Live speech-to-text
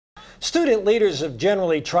Student leaders have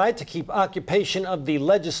generally tried to keep occupation of the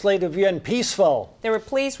Legislative Yuan peaceful. They were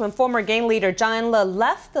pleased when former gang leader Chang An-lo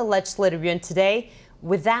left the Legislative Yuan today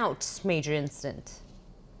without major incident.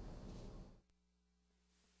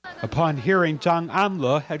 Upon hearing Chang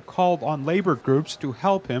An-lo had called on labor groups to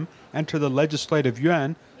help him enter the Legislative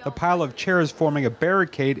Yuan, the pile of chairs forming a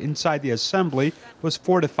barricade inside the assembly was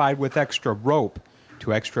fortified with extra rope.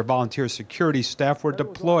 2 extra volunteer security staff were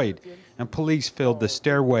deployed, and police filled the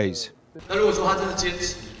stairways.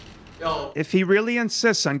 If he really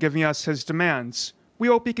insists on giving us his demands, we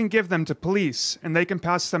hope he can give them to police, and they can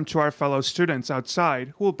pass them to our fellow students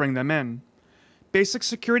outside who will bring them in. Basic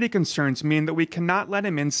security concerns mean that we cannot let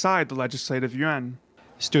him inside the Legislative Yuan.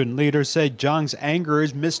 Student leaders say Zhang's anger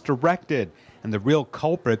is misdirected, and the real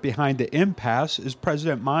culprit behind the impasse is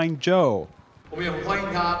President Ma Ying-jeou.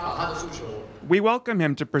 We welcome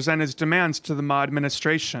him to present his demands to the Ma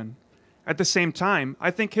administration. At the same time,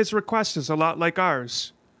 I think his request is a lot like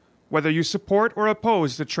ours. Whether you support or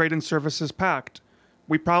oppose the Trade and Services Pact,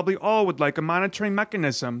 we probably all would like a monitoring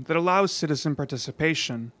mechanism that allows citizen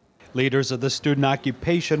participation. Leaders of the student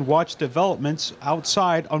occupation watched developments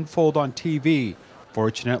outside unfold on TV.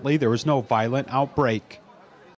 Fortunately, there was no violent outbreak.